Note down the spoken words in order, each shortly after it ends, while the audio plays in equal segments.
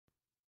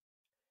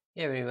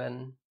Hey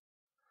everyone,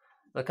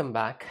 welcome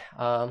back.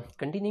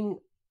 Continuing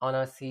on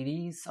our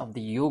series of the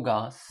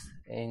yogas,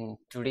 in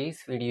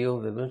today's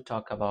video we will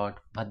talk about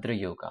Bhadra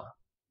Yoga.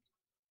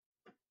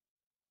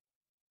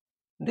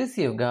 This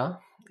yoga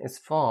is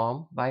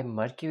formed by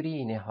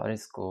Mercury in a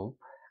horoscope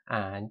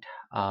and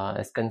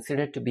is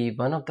considered to be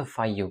one of the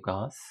 5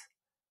 yogas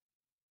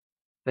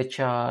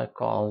which are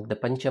called the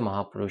Pancha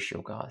Mahapurush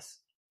yogas.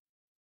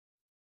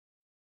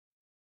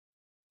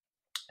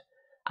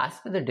 As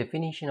per the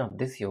definition of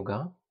this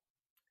yoga,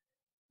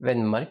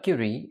 when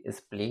Mercury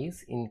is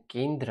placed in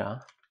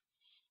Kendra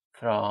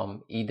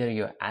from either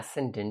your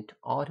ascendant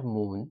or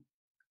moon,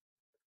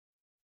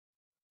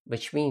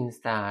 which means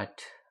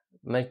that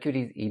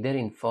Mercury is either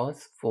in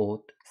 1st,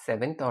 4th,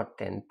 7th or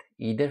 10th,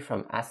 either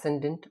from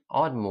ascendant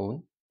or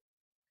moon,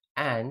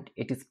 and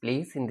it is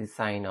placed in the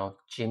sign of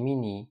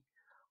Gemini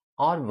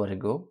or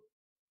Virgo,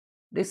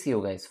 this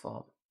yoga is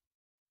formed.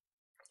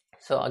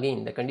 So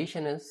again, the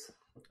condition is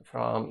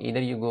from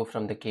either you go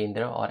from the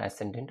Kendra or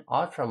ascendant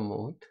or from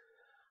moon,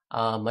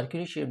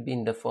 Mercury should be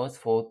in the 1st,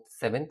 4th,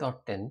 7th or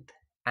 10th,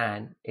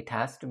 and it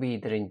has to be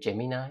either in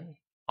Gemini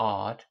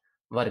or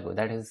Virgo.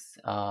 That is,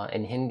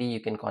 in Hindi,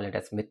 you can call it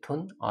as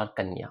Mithun or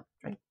Kanya,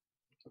 right?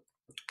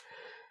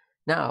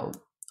 Now,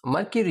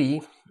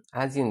 Mercury,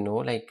 as you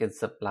know,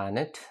 it's a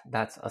planet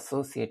that's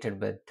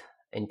associated with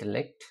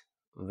intellect,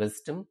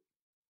 wisdom,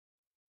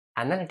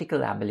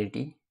 analytical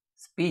ability,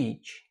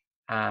 speech,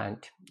 and,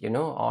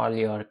 all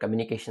your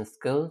communication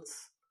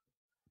skills,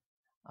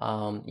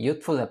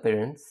 youthful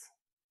appearance,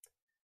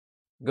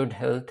 good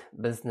health,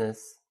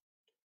 business,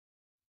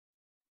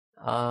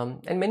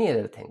 and many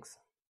other things.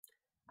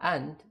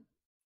 And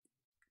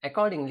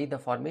accordingly, the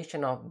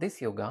formation of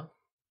this yoga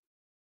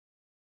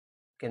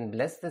can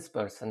bless this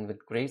person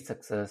with great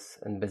success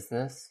in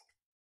business,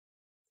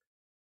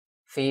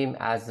 fame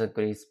as a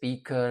great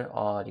speaker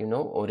or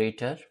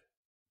orator.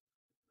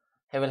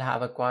 He will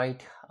have a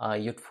quite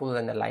youthful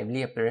and a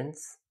lively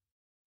appearance.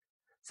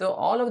 So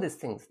all of these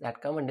things that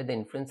come under the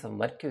influence of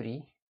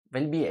Mercury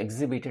will be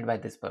exhibited by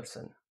this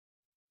person.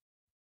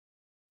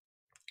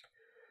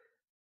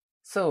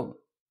 So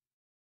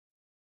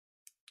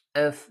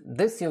if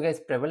this yoga is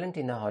prevalent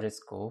in a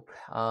horoscope,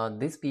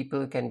 these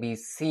people can be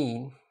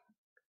seen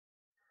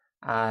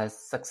as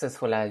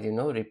successful as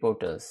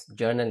reporters,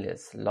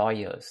 journalists,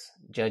 lawyers,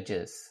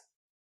 judges,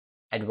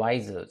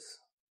 advisors,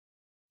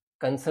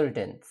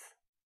 consultants,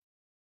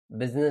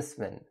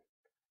 businessmen,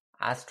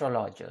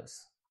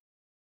 astrologers,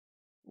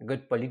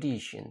 good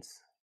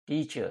politicians,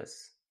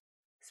 teachers,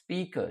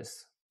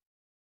 speakers,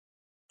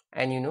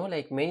 and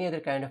many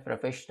other kind of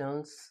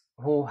professionals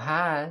who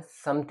has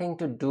something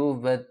to do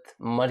with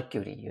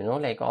Mercury,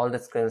 all the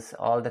skills,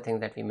 all the things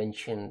that we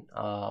mentioned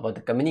about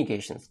the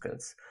communication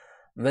skills,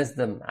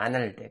 wisdom,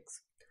 analytics.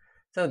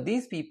 So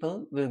these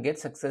people will get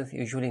success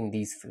usually in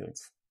these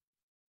fields.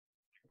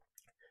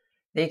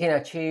 They can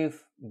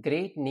achieve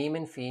great name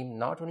and fame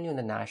not only on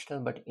the national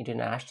but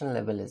international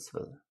level as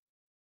well.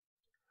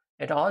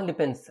 It all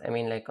depends,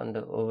 on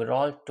the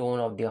overall tone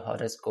of the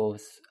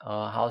horoscopes,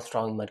 how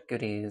strong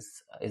Mercury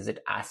is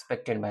it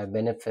aspected by a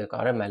benefic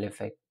or a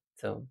malefic.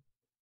 So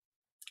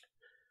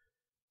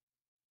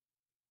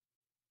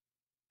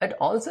it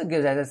also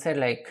gives, as I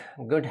said,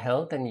 good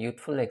health and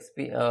youthful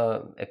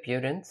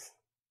appearance.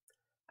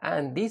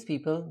 And these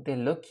people, they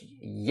look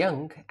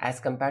young as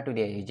compared to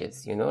their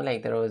ages.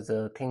 There was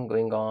a thing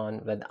going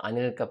on with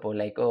Anil Kapoor,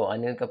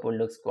 Anil Kapoor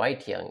looks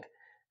quite young,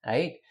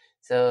 right?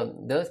 So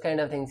those kind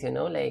of things,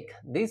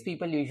 these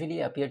people usually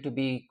appear to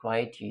be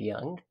quite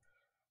young,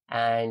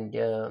 and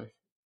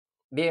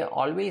they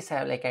always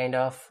have kind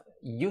of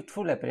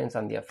youthful appearance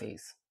on their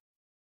face.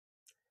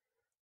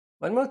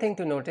 One more thing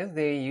to notice,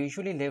 they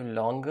usually live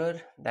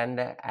longer than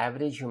the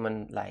average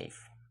human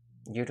life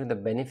due to the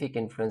benefic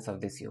influence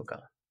of this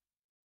yoga.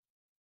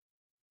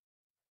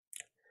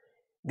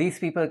 These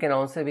people can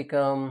also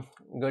become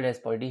good as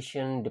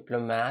politicians,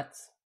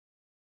 diplomats,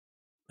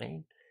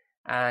 right?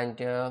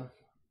 And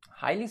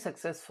highly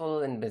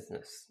successful in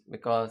business,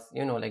 because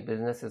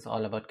business is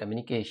all about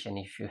communication.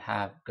 If you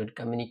have good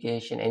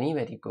communication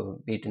anywhere you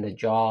go, be it in the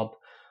job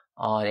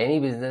or any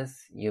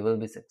business, you will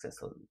be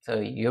successful. So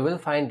you will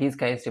find these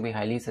guys to be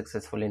highly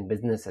successful in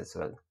business as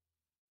well.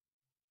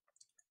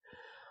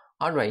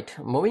 All right,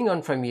 moving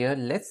on from here,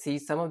 let's see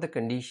some of the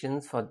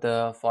conditions for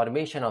the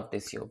formation of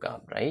this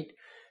yoga, right?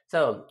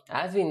 So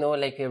as we know,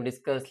 we've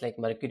discussed,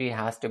 Mercury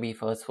has to be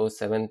 1st,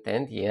 4th, 7th,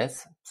 10th,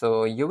 yes.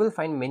 So you will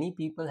find many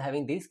people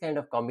having these kind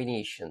of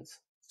combinations.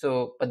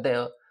 So, but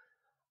the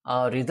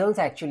results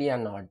actually are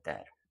not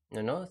there,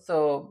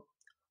 So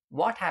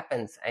what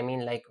happens?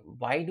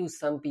 Why do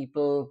some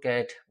people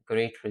get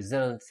great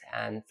results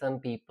and some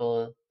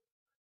people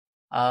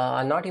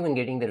are not even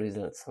getting the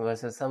results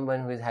versus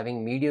someone who is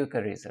having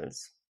mediocre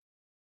results?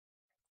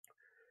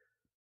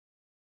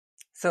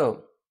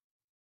 So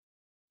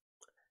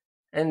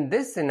in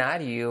this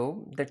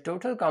scenario, the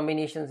total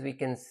combinations we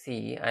can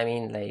see,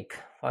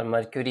 for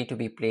Mercury to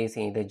be placed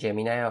in either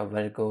Gemini or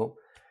Virgo,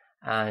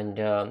 and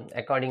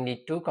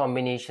accordingly 2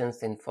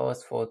 combinations in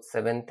 1st, 4th,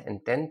 7th and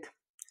 10th.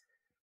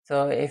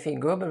 So if we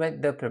go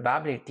with the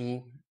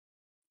probability,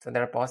 so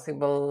there are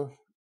possible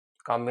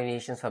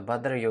combinations for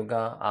Bhadra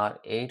Yoga are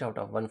 8 out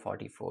of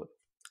 144,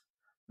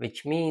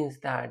 which means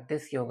that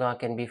this yoga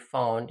can be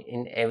found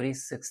in every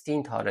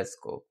 16th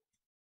horoscope,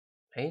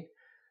 right?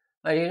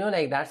 But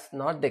like that's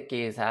not the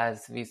case,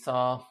 as we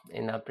saw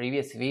in our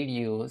previous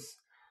videos.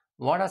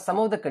 What are some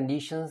of the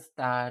conditions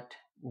that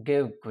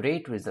give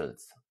great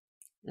results?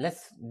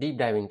 Let's deep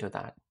dive into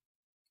that.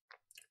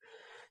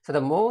 So the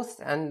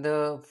most and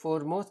the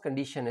foremost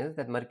condition is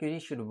that Mercury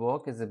should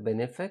work as a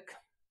benefic,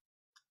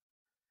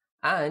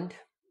 and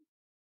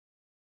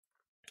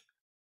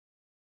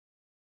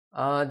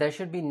there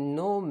should be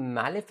no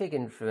malefic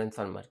influence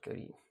on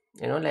Mercury.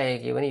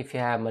 Like even if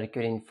you have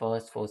Mercury in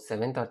first, fourth,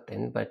 seventh, or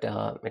 10th, but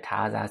it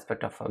has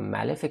aspect of a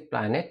malefic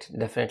planet,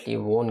 definitely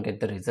won't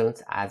get the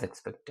results as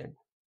expected.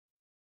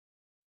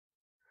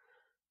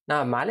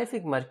 Now,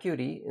 malefic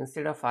Mercury,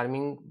 instead of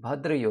forming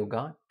Bhadra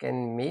Yoga,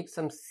 can make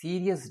some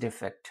serious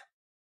defect,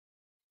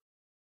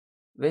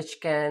 which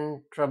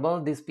can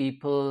trouble these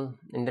people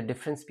in the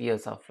different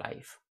spheres of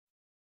life.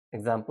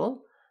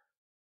 Example,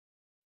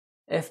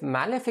 if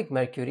malefic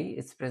Mercury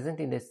is present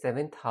in the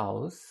 7th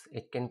house,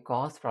 it can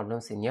cause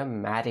problems in your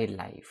married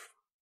life.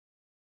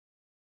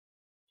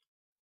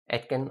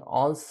 It can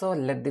also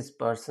let this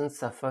person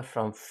suffer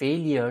from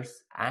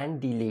failures and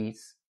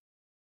delays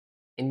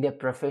in their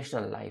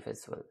professional life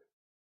as well.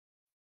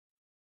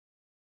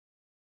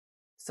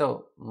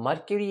 So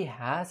Mercury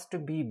has to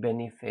be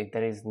benefic.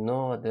 There is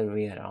no other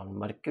way around.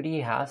 Mercury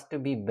has to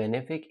be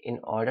benefic in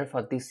order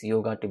for this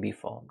yoga to be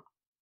formed.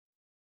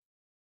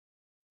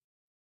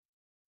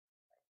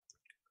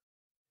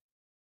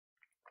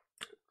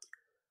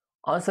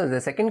 Also, the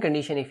second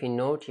condition, if you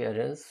note here,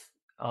 is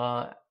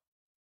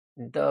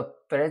the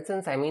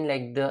presence,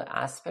 like the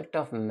aspect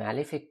of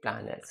malefic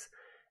planets.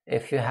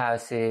 If you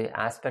have, say,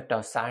 aspect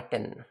of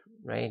Saturn,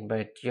 right,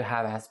 but you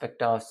have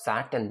aspect of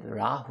Saturn,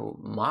 Rahu,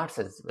 Mars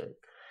as well.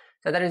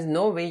 So there is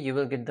no way you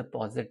will get the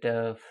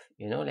positive,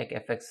 like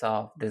effects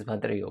of this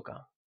Bhadra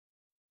Yoga.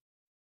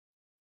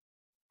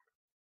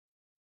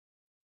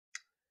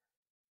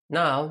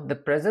 Now, the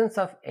presence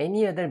of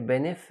any other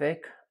benefic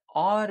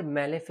or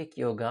malefic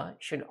yoga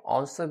should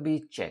also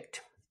be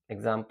checked.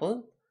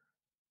 Example,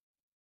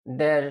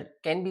 there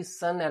can be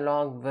Sun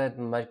along with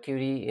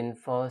Mercury in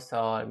first,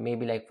 or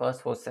maybe like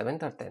first, fourth,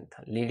 seventh, or 10th,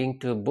 leading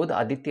to Buddha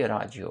Aditya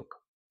Raj Yoga.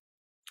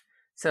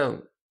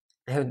 So,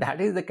 if that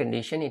is the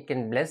condition, it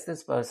can bless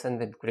this person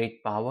with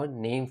great power,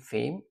 name,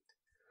 fame,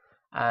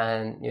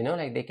 and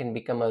like they can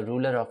become a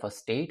ruler of a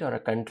state or a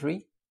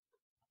country.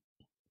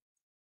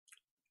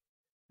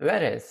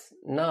 Whereas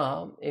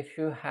now, if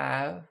you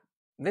have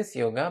this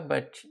yoga,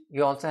 but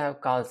you also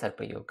have Kal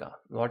Sarpa Yoga.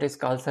 What is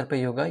Kal Sarpa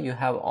Yoga? You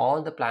have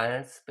all the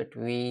planets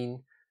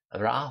between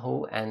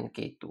Rahu and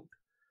Ketu.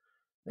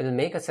 We'll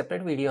make a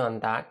separate video on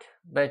that,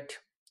 but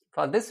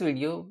for this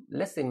video,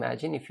 let's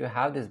imagine if you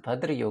have this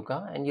Bhadra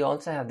Yoga and you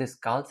also have this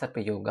Kal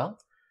Sarpa Yoga,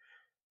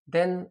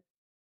 then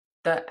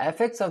the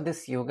effects of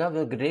this yoga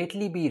will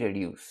greatly be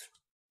reduced.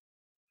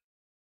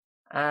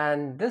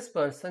 And this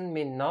person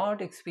may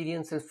not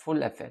experience its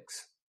full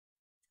effects.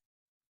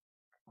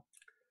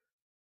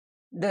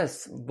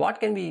 Thus, what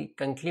can we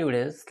conclude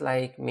is,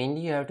 like, mainly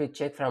you have to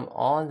check from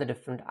all the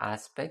different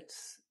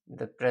aspects,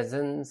 the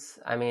presence,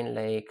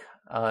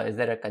 is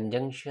there a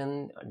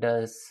conjunction?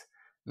 Does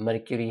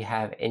Mercury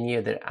have any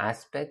other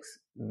aspects,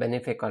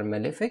 benefic or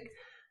malefic?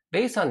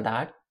 Based on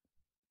that,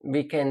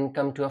 we can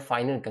come to a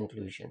final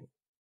conclusion.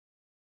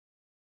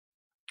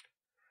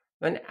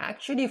 When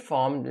actually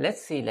formed,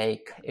 let's see,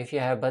 like, if you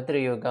have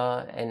Bhadra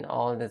Yoga and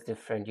all this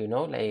different,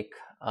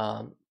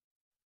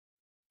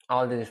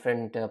 all the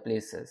different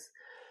places.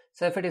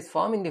 So if it is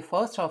formed in the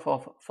first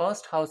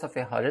house of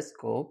a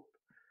horoscope,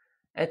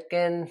 it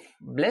can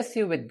bless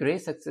you with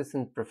great success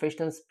in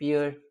professional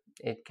sphere.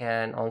 It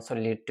can also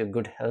lead to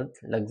good health,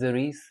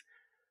 luxuries,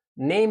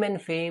 name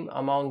and fame,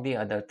 among the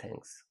other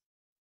things.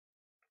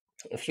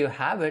 If you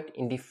have it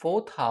in the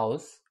 4th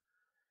house,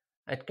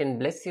 it can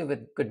bless you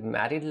with good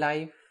married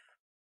life.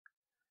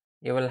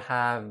 You will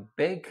have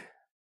big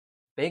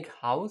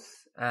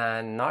house,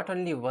 and not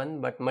only one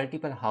but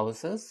multiple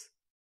houses.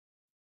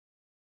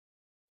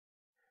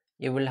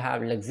 You will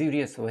have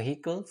luxurious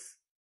vehicles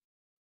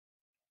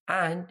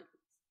and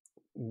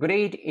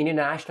great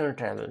international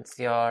travels.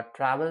 Your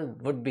travel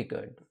would be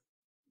good.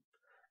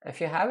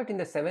 If you have it in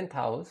the 7th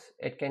house,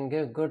 it can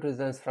give good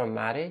results from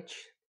marriage,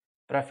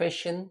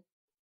 profession,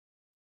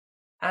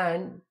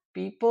 and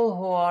people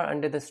who are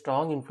under the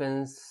strong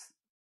influence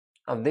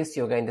of this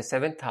yoga in the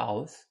 7th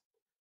house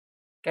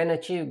can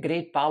achieve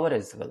great power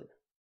as well.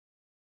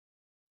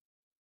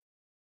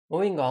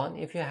 Moving on,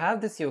 if you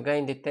have this yoga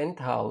in the 10th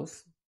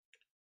house,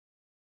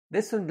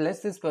 this will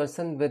bless this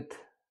person with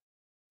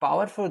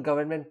powerful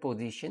government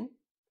position,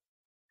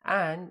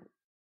 and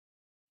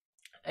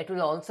it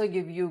will also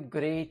give you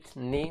great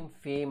name,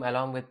 fame,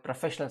 along with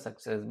professional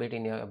success, be it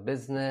in your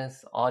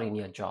business or in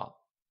your job.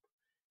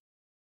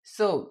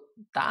 So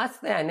that's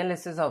the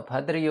analysis of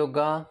Bhadra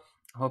Yoga.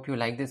 Hope you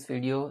like this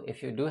video.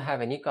 If you do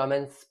have any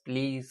comments,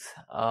 please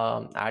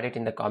add it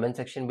in the comment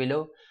section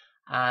below.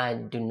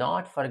 And do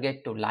not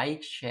forget to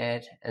like,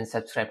 share, and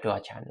subscribe to our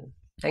channel.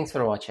 Thanks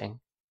for watching.